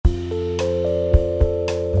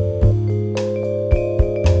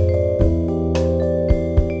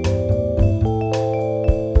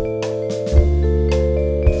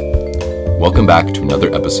Welcome back to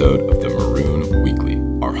another episode of the Maroon Weekly,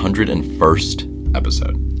 our 101st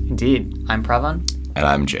episode. Indeed. I'm Pravan. And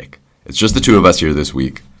I'm Jake. It's just the two of us here this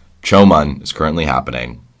week. Chomun is currently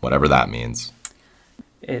happening, whatever that means.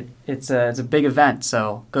 It's a big event,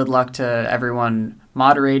 so good luck to everyone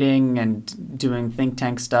moderating and doing think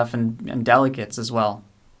tank stuff and delegates as well.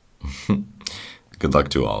 Good luck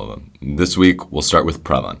to all of them. This week, we'll start with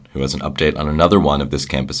Pravan, who has an update on another one of this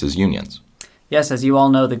campus's unions. Yes, as you all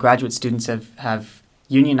know, the graduate students have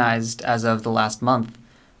unionized as of the last month.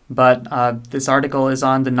 But this article is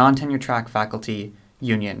on the non-tenure track faculty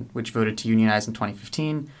union, which voted to unionize in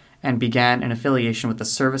 2015 and began an affiliation with the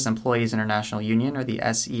Service Employees International Union, or the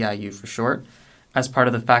SEIU for short, as part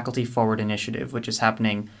of the Faculty Forward Initiative, which is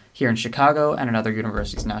happening here in Chicago and at other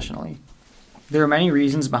universities nationally. There are many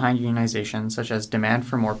reasons behind unionization, such as demand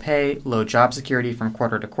for more pay, low job security from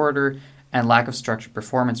quarter to quarter, and lack of structured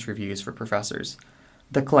performance reviews for professors.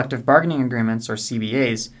 The collective bargaining agreements, or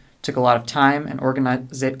CBAs, took a lot of time and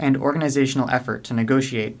organizational effort to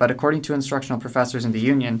negotiate, but according to instructional professors in the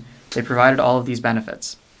union, they provided all of these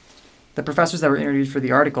benefits. The professors that were interviewed for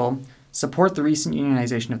the article support the recent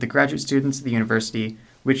unionization of the graduate students of the university,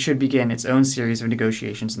 which should begin its own series of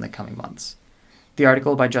negotiations in the coming months. The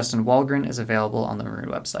article by Justin Walgren is available on the Maroon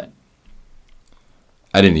website.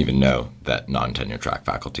 I didn't even know that non-tenure track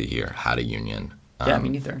faculty here had a union. Yeah, me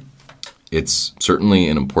neither. It's certainly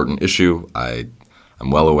an important issue.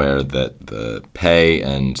 I'm well aware that the pay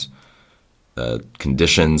and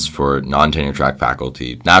conditions for non-tenure track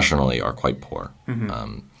faculty nationally are quite poor.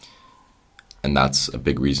 Mm-hmm. And that's a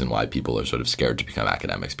big reason why people are sort of scared to become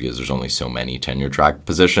academics, because there's only so many tenure track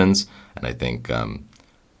positions. And I think an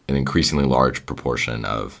increasingly large proportion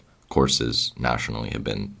of courses nationally have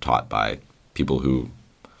been taught by people who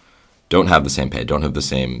don't have the same pay, don't have the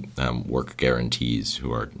same work guarantees,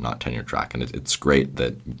 who are not tenure track. And it's great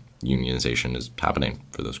that unionization is happening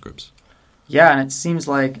for those groups. Yeah, and it seems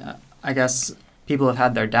like, I guess, people have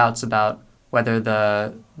had their doubts about whether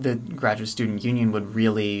the graduate student union would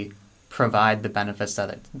really provide the benefits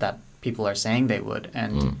that people are saying they would.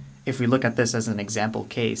 And if we look at this as an example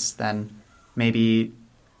case, then maybe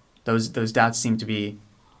those doubts seem to be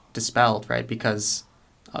dispelled, right? Because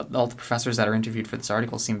all the professors that are interviewed for this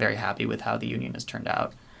article seem very happy with how the union has turned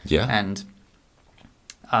out. Yeah. And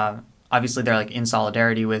obviously they're like in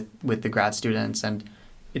solidarity with the grad students. And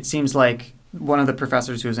it seems like one of the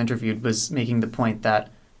professors who was interviewed was making the point that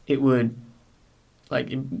it would,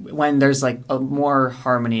 like, when there's like a more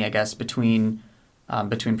harmony, I guess, between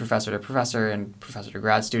professor to professor and professor to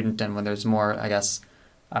grad student, and when there's more, I guess,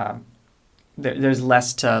 there's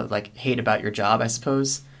less to like hate about your job, I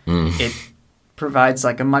suppose. It provides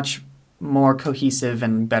like a much more cohesive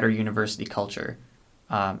and better university culture.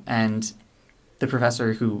 And the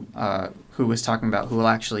professor who was talking about, who we'll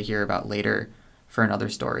actually hear about later for another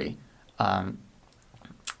story,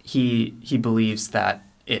 he believes that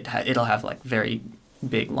it'll have like very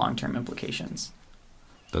big long-term implications.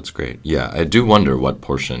 That's great. Yeah, I do wonder what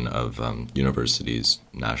portion of universities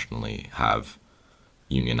nationally have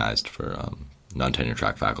unionized for non-tenure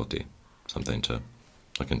track faculty. Something to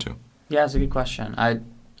look into. Yeah, it's a good question. I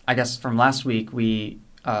guess from last week we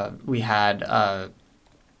had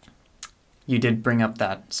you did bring up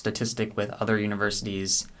that statistic with other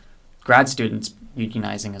universities, grad students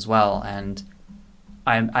unionizing as well, and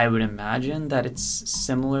I would imagine that it's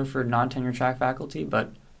similar for non-tenure track faculty,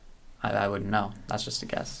 but I wouldn't know. That's just a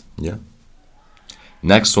guess. Yeah.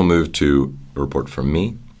 Next, we'll move to a report from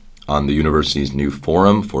me on the university's new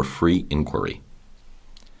Forum for Free Inquiry.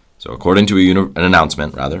 So according to an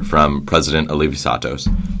announcement, from President Olivier Santos,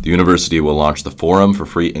 the university will launch the Forum for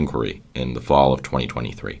Free Inquiry in the fall of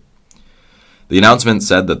 2023. The announcement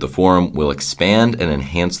said that the forum will expand and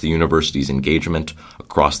enhance the university's engagement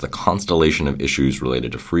across the constellation of issues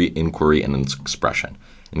related to free inquiry and expression,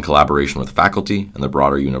 in collaboration with faculty and the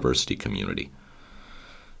broader university community.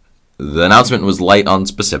 The announcement was light on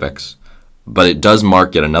specifics, but it does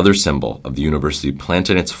mark yet another symbol of the university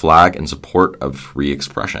planting its flag in support of free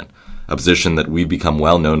expression, a position that we've become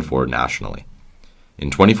well known for nationally. In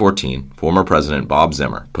 2014, former President Bob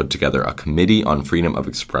Zimmer put together a Committee on Freedom of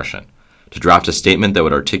Expression to draft a statement that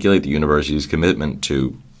would articulate the university's commitment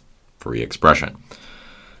to free expression.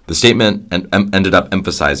 The statement ended up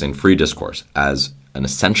emphasizing free discourse as an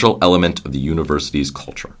essential element of the university's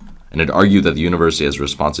culture, and it argued that the university has a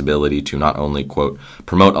responsibility to not only, quote,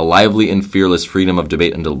 promote a lively and fearless freedom of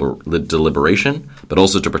debate and deliberation, but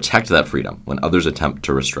also to protect that freedom when others attempt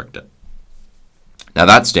to restrict it. Now,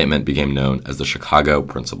 that statement became known as the Chicago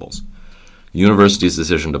Principles. The university's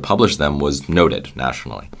decision to publish them was noted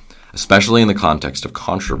nationally, especially in the context of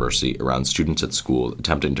controversy around students at school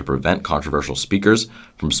attempting to prevent controversial speakers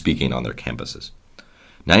from speaking on their campuses.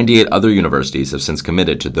 98 other universities have since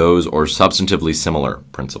committed to those or substantively similar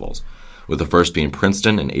principles, with the first being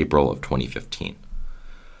Princeton in April of 2015.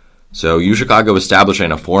 So UChicago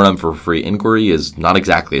establishing a forum for free inquiry is not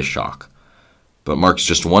exactly a shock, but marks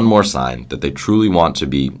just one more sign that they truly want to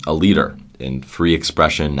be a leader in free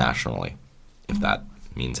expression nationally, if that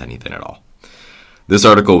means anything at all. This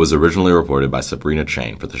article was originally reported by Sabrina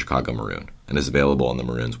Chain for the Chicago Maroon and is available on the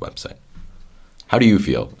Maroon's website. How do you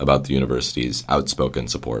feel about the university's outspoken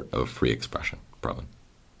support of free expression, Pravan?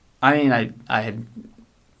 I mean,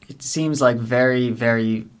 it seems like very,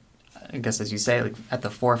 very, I guess as you say, like at the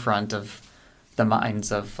forefront of the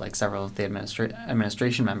minds of like several of the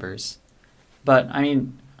administration members. But I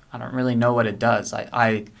mean, I don't really know what it does.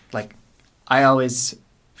 I always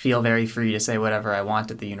feel very free to say whatever I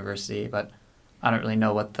want at the university, but I don't really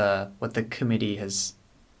know what the committee has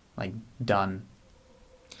like done.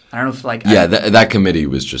 I don't know if like that committee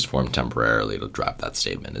was just formed temporarily to draft that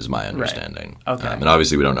statement, is my understanding. Right. Okay, and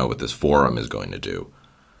obviously we don't know what this forum is going to do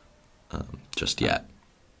just yet.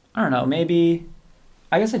 I don't know. Maybe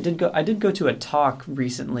I guess I did go to a talk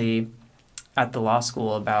recently at the law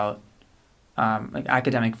school about like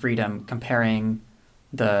academic freedom, comparing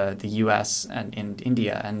the U.S. and in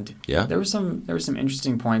India, and there were some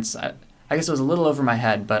interesting points. I guess it was a little over my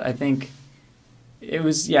head, but I think it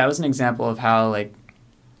was an example of how like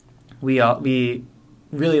we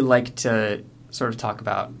really like to sort of talk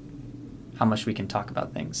about how much we can talk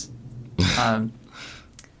about things,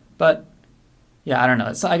 but yeah, I don't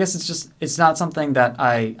know. I guess it's not something that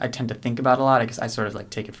I tend to think about a lot. I guess I sort of like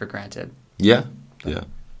take it for granted. Yeah.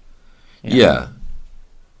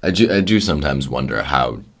 I do sometimes wonder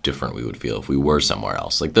how different we would feel if we were somewhere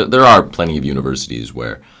else. Like there are plenty of universities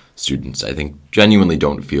where students, I think, genuinely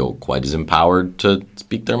don't feel quite as empowered to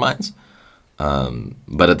speak their minds.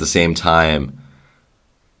 But at the same time,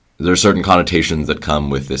 there are certain connotations that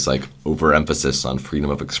come with this like overemphasis on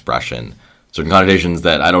freedom of expression. Certain connotations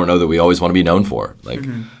that I don't know that we always want to be known for. Like,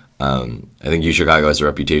 I think UChicago has a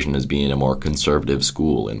reputation as being a more conservative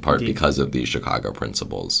school, in part because of these Chicago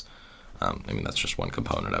principles. I mean, that's just one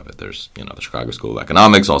component of it. There's, the Chicago School of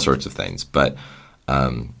Economics, all sorts of things. But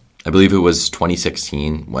I believe it was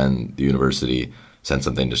 2016 when the university sent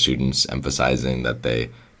something to students emphasizing that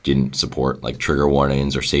they didn't support like trigger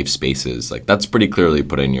warnings or safe spaces. Like that's pretty clearly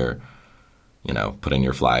putting your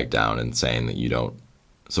flag down and saying that you don't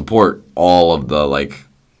support all of the like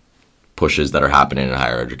pushes that are happening in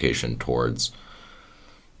higher education towards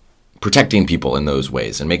protecting people in those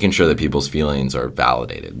ways and making sure that people's feelings are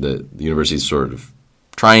validated. The university is sort of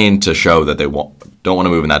trying to show that they don't want to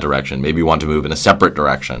move in that direction, maybe want to move in a separate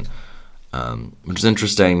direction, which is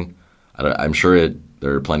interesting. I'm sure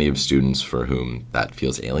there are plenty of students for whom that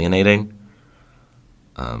feels alienating,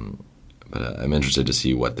 but I'm interested to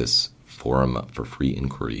see what this forum for free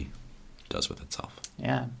inquiry does with itself.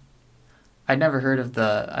 Yeah. I'd never heard of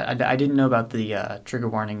I didn't know about the trigger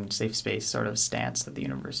warning safe space sort of stance that the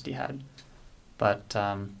university had. But,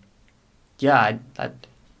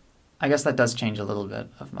 I guess that does change a little bit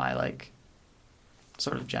of my, like,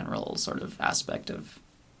 sort of general sort of aspect of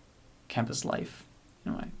campus life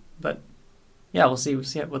in a way. But, yeah, we'll see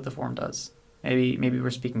what the forum does. Maybe we're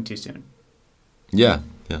speaking too soon. Yeah.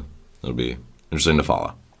 It'll be interesting to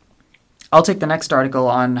follow. I'll take the next article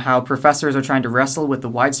on how professors are trying to wrestle with the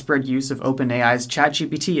widespread use of OpenAI's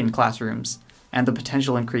ChatGPT in classrooms and the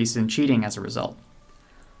potential increase in cheating as a result.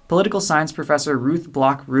 Political science professor Ruth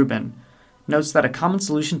Block Rubin notes that a common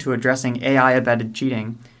solution to addressing AI-embedded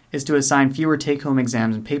cheating is to assign fewer take-home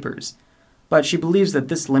exams and papers, but she believes that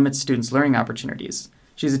this limits students' learning opportunities.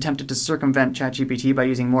 She's attempted to circumvent ChatGPT by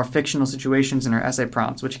using more fictional situations in her essay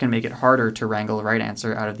prompts, which can make it harder to wrangle a right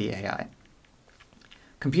answer out of the AI.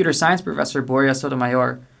 Computer science professor Boria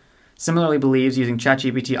Sotomayor similarly believes using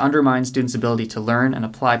ChatGPT undermines students' ability to learn and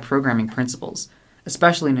apply programming principles,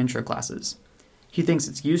 especially in intro classes. He thinks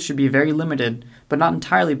its use should be very limited, but not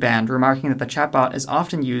entirely banned, remarking that the chatbot is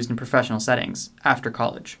often used in professional settings, after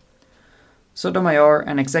college. Sotomayor,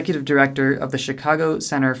 an executive director of the Chicago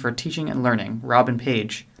Center for Teaching and Learning, Robin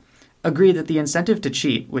Page, agreed that the incentive to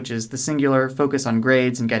cheat, which is the singular focus on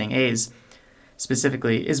grades and getting A's,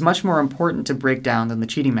 specifically, is much more important to break down than the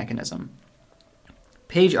cheating mechanism.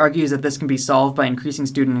 Page argues that this can be solved by increasing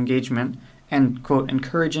student engagement and, quote,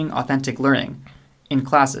 encouraging authentic learning in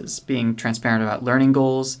classes, being transparent about learning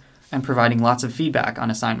goals and providing lots of feedback on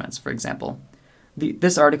assignments, for example.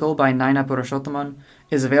 This article by Naina Purushothaman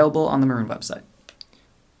is available on the Maroon website.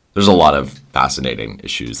 there's a lot of fascinating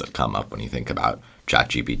issues that come up when you think about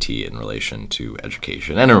ChatGPT in relation to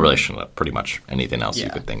education and in relation to pretty much anything else you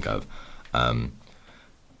could think of. And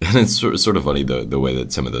it's sort of funny the way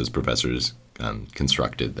that some of those professors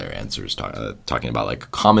constructed their answers, talking about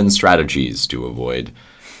like common strategies to avoid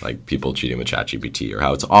like people cheating with ChatGPT, or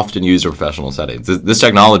how it's often used in professional settings. This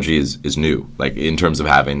technology is new, like in terms of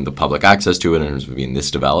having the public access to it, in terms of being this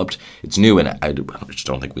developed. It's new, and I just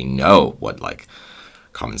don't think we know what like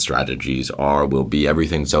common strategies will be.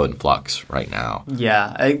 Everything's so in flux right now.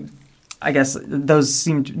 Yeah, I guess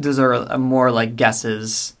those are more like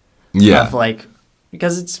guesses. Yeah. Of like,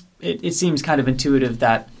 because it seems kind of intuitive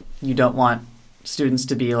that you don't want students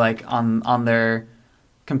to be like on their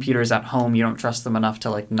computers at home. You don't trust them enough to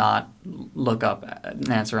like not look up an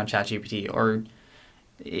answer on ChatGPT, or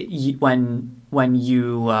when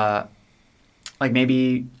you like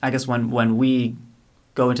maybe I guess when we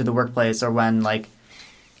go into the workplace, or when like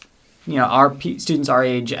our students our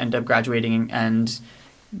age end up graduating and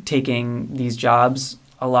taking these jobs,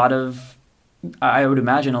 I would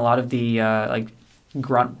imagine a lot of the like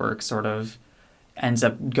grunt work sort of ends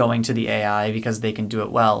up going to the AI because they can do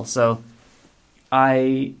it well. So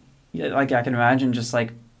I can imagine just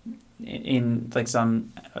like in like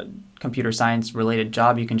some computer science related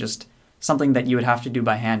job, you can just, something that you would have to do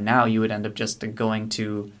by hand now, you would end up just going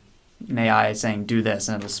to an AI saying do this,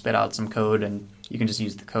 and it'll spit out some code and you can just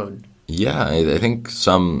use the code. Yeah, I think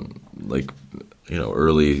some like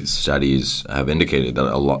early studies have indicated that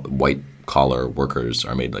a lot white collar workers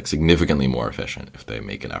are made like significantly more efficient if they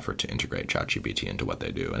make an effort to integrate ChatGPT into what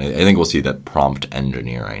they do. And I think we'll see that prompt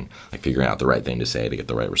engineering, like figuring out the right thing to say to get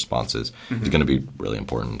the right responses, is going to be really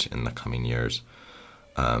important in the coming years.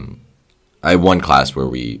 I have one class where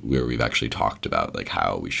we've actually talked about like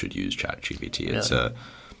how we should use ChatGPT. Really? It's a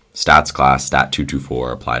stats class, Stat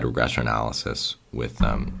 224, Applied Regression Analysis, with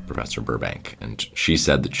Professor Burbank, and she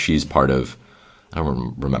said that she's part of, I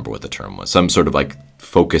don't remember what the term was, some sort of like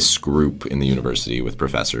focus group in the university with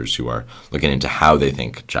professors who are looking into how they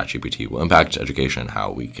think ChatGPT will impact education,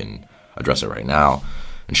 how we can address it right now.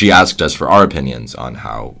 And she asked us for our opinions on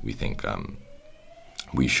how we think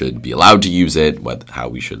we should be allowed to use it, how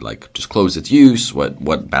we should like just close its use,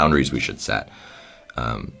 what boundaries we should set,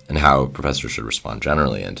 and how professors should respond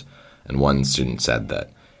generally. And one student said that,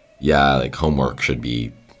 yeah, like homework should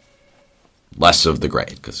be less of the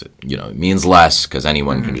grade because it means less because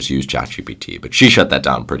anyone can just use ChatGPT. But she shut that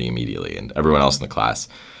down pretty immediately, and everyone else in the class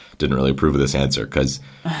didn't really approve of this answer because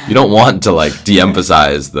you don't want to like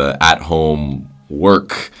de-emphasize the at-home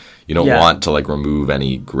work. You don't want to like remove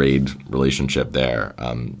any grade relationship there.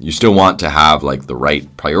 You still want to have like the right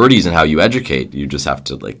priorities in how you educate. You just have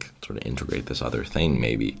to like sort of integrate this other thing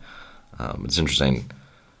maybe. It's interesting.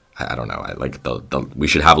 I don't know. I like we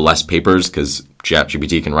should have less papers because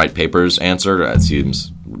ChatGPT can write papers answer. It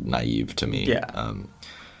seems naive to me. Yeah.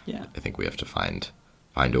 I think we have to find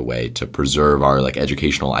a way to preserve our like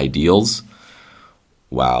educational ideals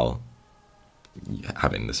while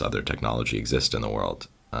having this other technology exist in the world.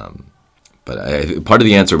 But part of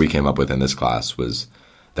the answer we came up with in this class was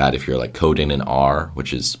that if you're like coding in R,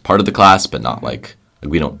 which is part of the class, but not like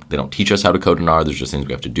they don't teach us how to code in R. There's just things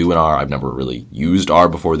we have to do in R. I've never really used R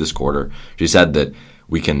before this quarter. She said that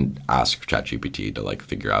we can ask ChatGPT to like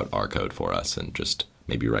figure out R code for us and just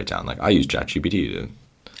maybe write down like I use ChatGPT to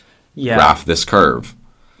graph this curve.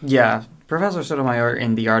 Yeah, Professor Sotomayor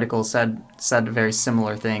in the article said a very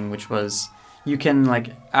similar thing, which was you can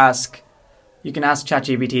ask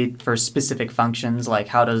ChatGPT for specific functions, like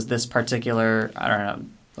how does this particular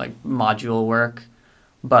module work,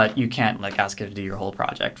 but you can't ask it to do your whole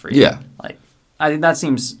project for you. Yeah. I think that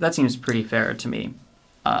seems pretty fair to me.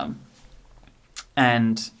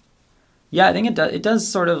 And yeah, I think it does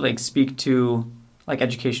sort of speak to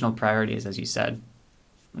educational priorities, as you said,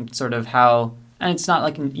 sort of how, and it's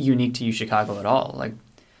not unique to UChicago at all.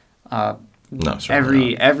 No,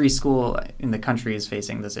 every school in the country is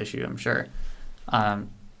facing this issue, I'm sure.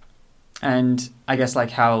 And I guess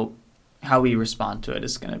how we respond to it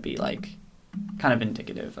is going to be kind of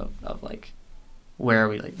indicative of where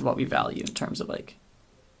we what we value in terms of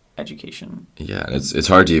education. Yeah, and it's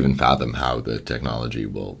hard to even fathom how the technology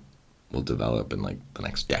will develop in the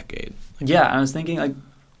next decade. Yeah, I was thinking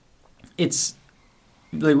it's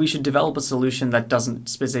we should develop a solution that doesn't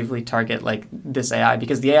specifically target this AI,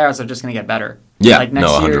 because the AIs are just going to get better. Yeah,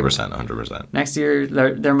 100%. Next year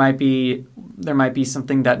there might be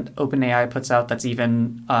something that OpenAI puts out that's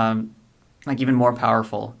even even more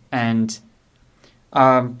powerful. And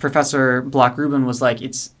Professor Block-Rubin was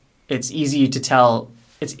it's easy to tell.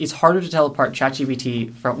 It's harder to tell apart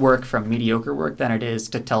ChatGPT from mediocre work than it is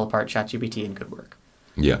to tell apart ChatGPT and good work.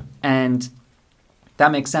 Yeah. And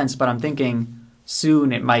that makes sense, but I'm thinking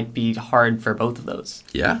soon it might be hard for both of those.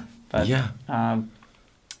 Yeah. But, yeah.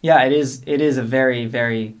 Yeah, it is a very,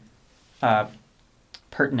 very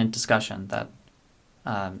pertinent discussion that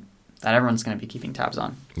everyone's going to be keeping tabs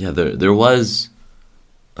on. Yeah, there was,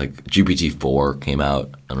 like, GPT-4 came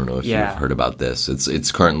out. I don't know if Yeah. you've heard about this.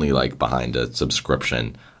 It's currently, like, behind a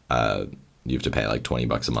subscription. You have to pay, like,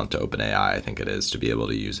 $20 a month to OpenAI, I think it is, to be able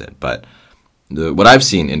to use it. But what I've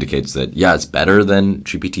seen indicates that, yeah, it's better than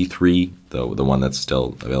GPT-3, the one that's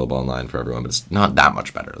still available online for everyone, but it's not that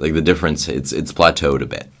much better. Like, the difference, it's plateaued a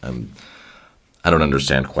bit. I don't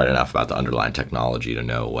understand quite enough about the underlying technology to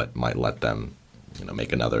know what might let them,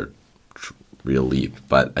 make another real leap.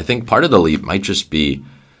 But I think part of the leap might just be,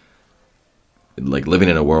 like, living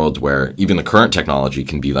in a world where even the current technology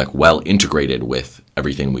can be, like, well integrated with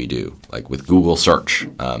everything we do, like with Google search.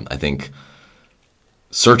 I think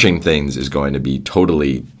searching things is going to be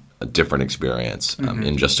totally a different experience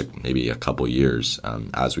in just maybe a couple years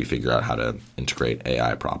as we figure out how to integrate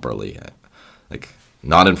AI properly. Like,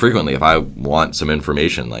 not infrequently, if I want some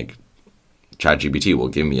information, like, ChatGPT will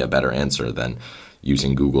give me a better answer than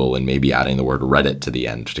using Google and maybe adding the word Reddit to the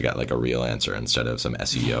end to get, like, a real answer instead of some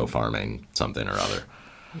SEO farming something or other.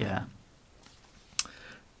 Yeah.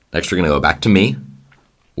 Next, we're going to go back to me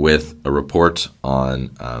with a report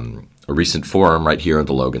on a recent forum right here at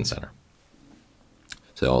the Logan Center.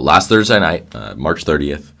 So last Thursday night, March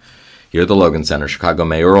 30th, here at the Logan Center, Chicago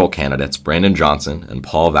mayoral candidates Brandon Johnson and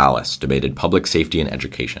Paul Vallis debated public safety and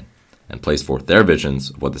education and placed forth their visions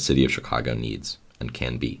of what the city of Chicago needs and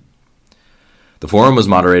can be. The forum was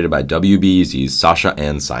moderated by WBEZ's Sasha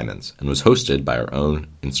Ann Simons and was hosted by our own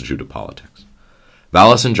Institute of Politics.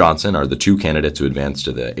 Vallis and Johnson are the two candidates who advanced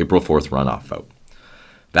to the April 4th runoff vote.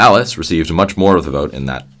 Vallis received much more of the vote in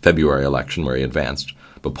that February election where he advanced,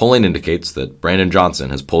 but polling indicates that Brandon Johnson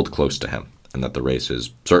has pulled close to him and that the race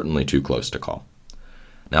is certainly too close to call.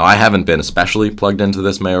 Now, I haven't been especially plugged into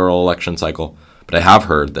this mayoral election cycle, but I have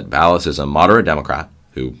heard that Vallis is a moderate Democrat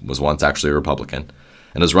who was once actually a Republican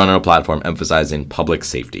and has run on a platform emphasizing public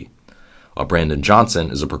safety, while Brandon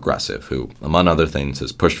Johnson is a progressive who, among other things,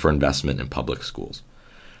 has pushed for investment in public schools.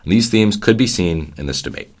 And these themes could be seen in this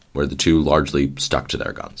debate, where the two largely stuck to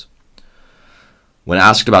their guns. When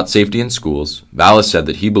asked about safety in schools, Vallis said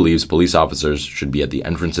that he believes police officers should be at the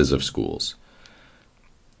entrances of schools.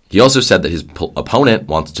 He also said that his opponent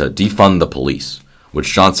wants to defund the police,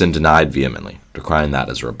 which Johnson denied vehemently, decrying that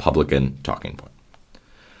as a Republican talking point.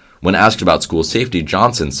 When asked about school safety,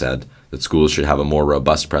 Johnson said that schools should have a more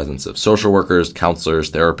robust presence of social workers,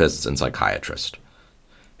 counselors, therapists, and psychiatrists.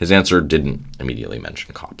 His answer didn't immediately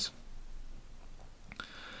mention cops.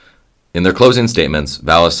 In their closing statements,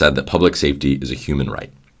 Vallis said that public safety is a human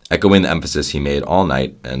right, echoing the emphasis he made all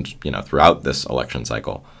night and, throughout this election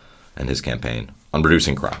cycle and his campaign on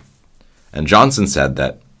reducing crime. And Johnson said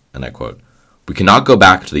that, and I quote, "We cannot go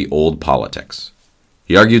back to the old politics."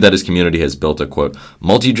 He argued that his community has built a, quote,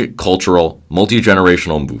 multicultural,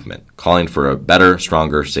 multi-generational movement, calling for a better,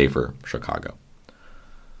 stronger, safer Chicago.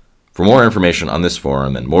 For more information on this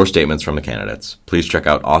forum and more statements from the candidates, please check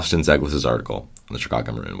out Austin Zeglis' article on the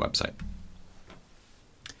Chicago Maroon website.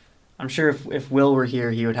 I'm sure if Will were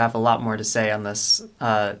here, he would have a lot more to say on this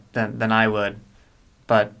than I would.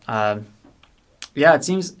 But yeah, it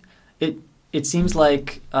seems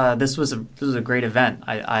like this was a great event.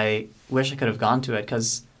 I wish I could have gone to it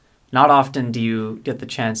because not often do you get the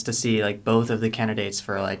chance to see like both of the candidates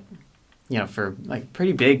for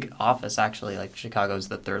pretty big office actually. Like Chicago's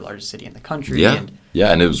the third largest city in the country.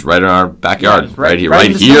 Yeah, and it was right in our backyard, yeah, right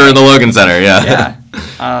here in the Logan Center. Yeah.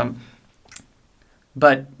 Yeah.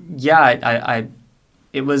 But yeah,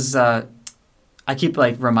 it was. I keep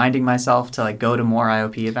like reminding myself to like go to more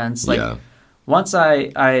IOP events. Like once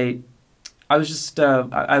I was just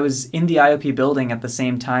I was in the IOP building at the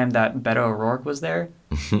same time that Beto O'Rourke was there.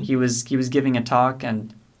 He was giving a talk,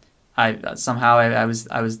 and I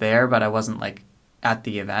was there, but I wasn't like at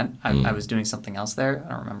the event. I was doing something else there.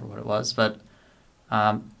 I don't remember what it was, but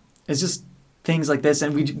it's just things like this,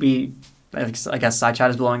 and we I guess side chat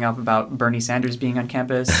is blowing up about Bernie Sanders being on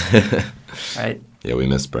campus, right? Yeah, we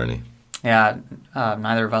miss Bernie. Yeah,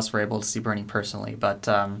 neither of us were able to see Bernie personally, but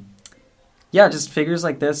yeah, just figures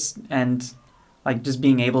like this and like just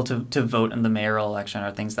being able to vote in the mayoral election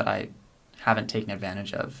are things that I haven't taken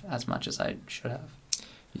advantage of as much as I should have.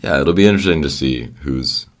 Yeah, it'll be interesting to see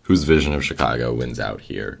whose vision of Chicago wins out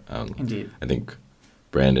here. Indeed. I think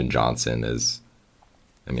Brandon Johnson is,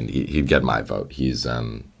 he'd get my vote. He has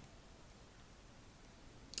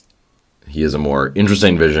a more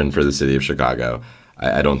interesting vision for the city of Chicago.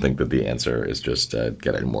 I don't think that the answer is just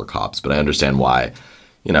getting more cops, but I understand why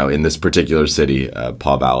in this particular city,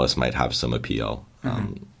 Paul Vallis might have some appeal.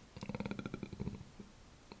 We'll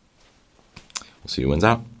see who wins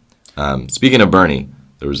out. Speaking of Bernie,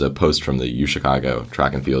 there was a post from the UChicago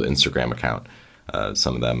track and field Instagram account.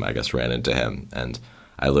 Some of them, I guess, ran into him, and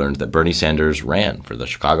I learned that Bernie Sanders ran for the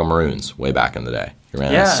Chicago Maroons way back in the day. He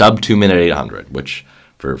ran sub 2 minute 800, which,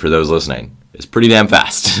 for those listening, is pretty damn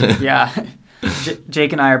fast. Yeah.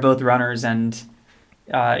 Jake and I are both runners, and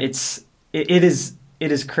it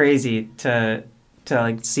is crazy to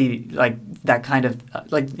like see like that kind of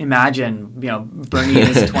like imagine Bernie in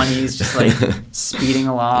his 20s just like speeding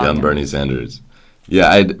along. Young Bernie Sanders.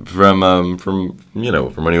 Yeah, from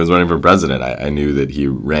when he was running for president, I knew that he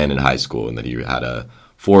ran in high school and that he had a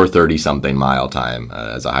 4:30 something mile time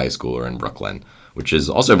as a high schooler in Brooklyn, which is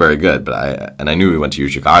also very good. But I knew he went to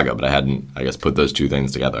Chicago, but I hadn't, I guess, put those two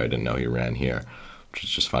things together. I didn't know he ran here, which is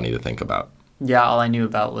just funny to think about. Yeah, all I knew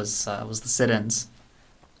about was the sit-ins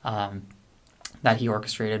that he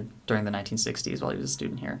orchestrated during the 1960s while he was a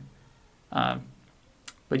student here.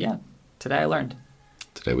 But yeah, today I learned.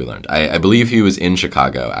 Today we learned. I believe he was in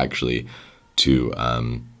Chicago, actually, to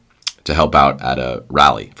help out at a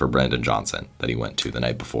rally for Brandon Johnson that he went to the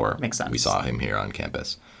night before. Makes sense. We saw him here on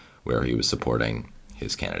campus, where he was supporting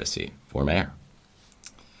his candidacy for mayor.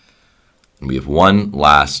 And we have one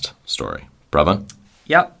last story. Pravan?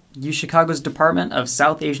 Yep. UChicago's Department of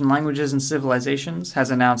South Asian Languages and Civilizations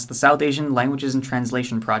has announced the South Asian Languages and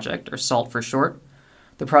Translation Project, or SALT for short.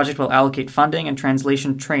 The project will allocate funding and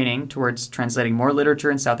translation training towards translating more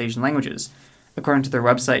literature in South Asian languages. According to their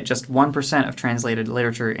website, just 1% of translated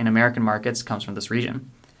literature in American markets comes from this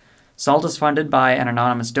region. SALT is funded by an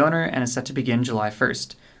anonymous donor and is set to begin July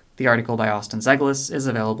 1st. The article by Austin Zeglis is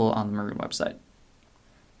available on the Maroon website.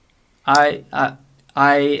 I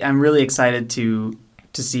am really excited to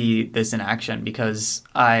see this in action because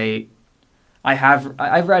I've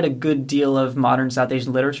read a good deal of modern South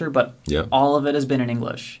Asian literature, but all of it has been in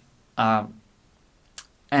English, and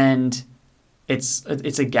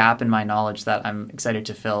it's a gap in my knowledge that I'm excited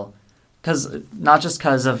to fill, not just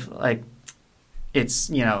because of like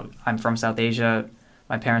it's I'm from South Asia,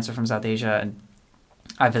 my parents are from South Asia, and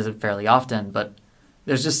I visit fairly often, but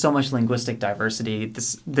there's just so much linguistic diversity.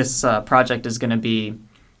 This project is going to be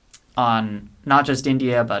on not just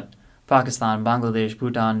India, but Pakistan, Bangladesh,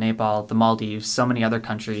 Bhutan, Nepal, the Maldives, so many other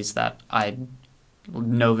countries that I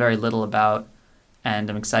know very little about, and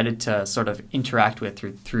I'm excited to sort of interact with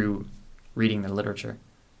through reading the literature.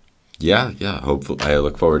 Yeah. Hopefully, I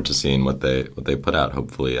look forward to seeing what they put out.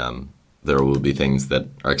 Hopefully, there will be things that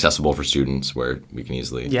are accessible for students where we can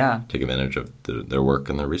easily take advantage of their work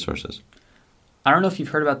and their resources. I don't know if you've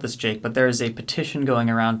heard about this, Jake, but there is a petition going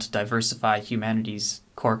around to diversify humanities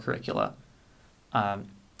core curricula. I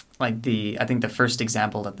think the first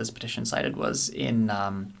example that this petition cited was in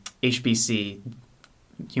HBC,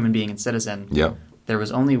 Human Being and Citizen. Yeah. There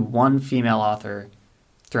was only one female author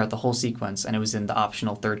throughout the whole sequence, and it was in the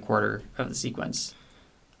optional third quarter of the sequence.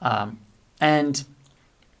 And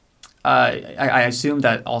I assume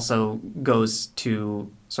that also goes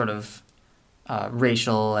to sort of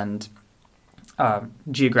racial and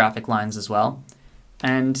geographic lines as well.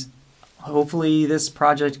 And hopefully this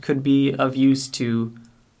project could be of use to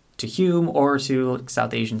Hume or to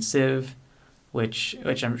South Asian Civ, which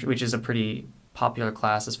is a pretty popular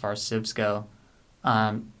class as far as civs go.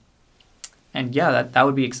 And yeah, that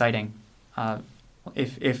would be exciting.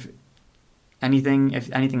 If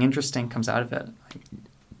anything interesting comes out of it.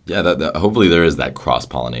 Yeah, that hopefully there is that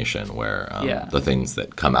cross-pollination where the things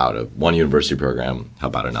that come out of one university program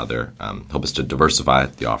help out another, help us to diversify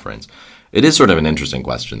the offerings. It is sort of an interesting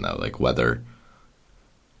question, though, like whether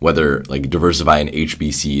like diversifying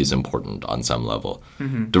HBC is important on some level.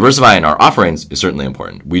 Mm-hmm. Diversifying our offerings is certainly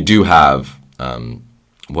important. We do have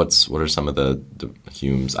what are some of the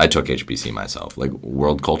Humes? I took HBC myself. Like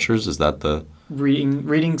world cultures, is that the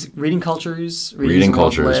reading cultures,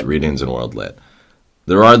 readings and world lit.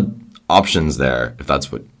 There are options there if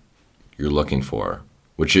that's what you're looking for,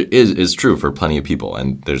 which is true for plenty of people,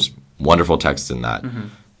 and there's wonderful texts in that. Mm-hmm.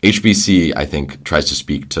 HBC, I think, tries to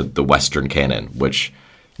speak to the Western canon, which,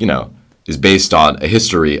 is based on a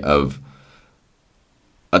history of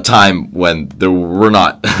a time when there were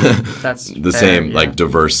not same like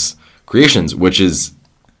diverse creations, which is,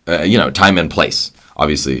 time and place.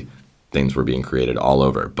 Obviously, things were being created all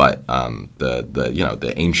over, but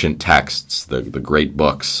the ancient texts, the great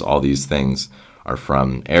books, all these things are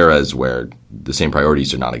from eras where the same priorities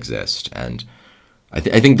do not exist, and I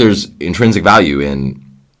think there's intrinsic value in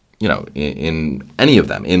any of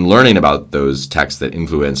them, in learning about those texts that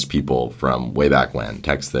influenced people from way back when,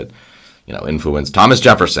 texts that influenced Thomas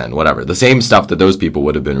Jefferson, whatever. The same stuff that those people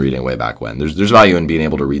would have been reading way back when. There's value in being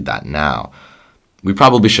able to read that now. We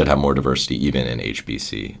probably should have more diversity even in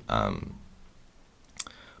HBC.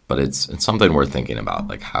 But it's something worth thinking about,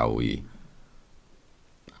 like how we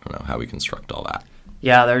construct all that.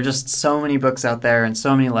 Yeah, there are just so many books out there and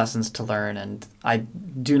so many lessons to learn, and I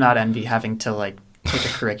do not envy having to take a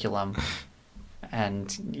curriculum.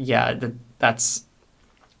 And yeah, that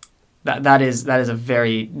is a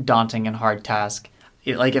very daunting and hard task.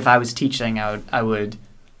 If I was teaching, I would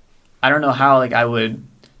I don't know how I would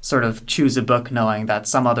sort of choose a book knowing that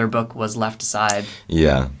some other book was left aside.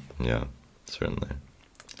 Yeah, certainly.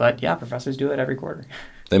 But yeah, professors do it every quarter.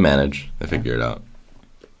 They manage. They figure it out.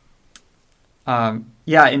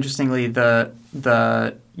 Interestingly, the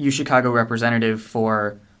UChicago representative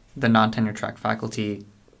for the non-tenure track faculty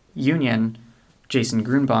union, Jason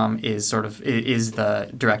Grunbaum, is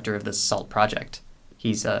the director of the SALT project.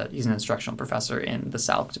 He's an instructional professor in the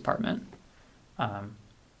SALC department.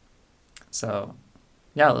 So,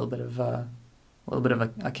 yeah, a little bit of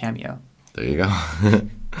a cameo. There you go.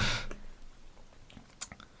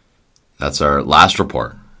 That's our last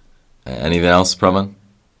report. Anything else, Pravan?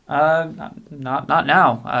 Not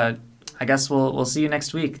now. I guess we'll see you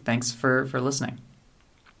next week. Thanks for listening.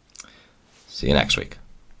 See you next week.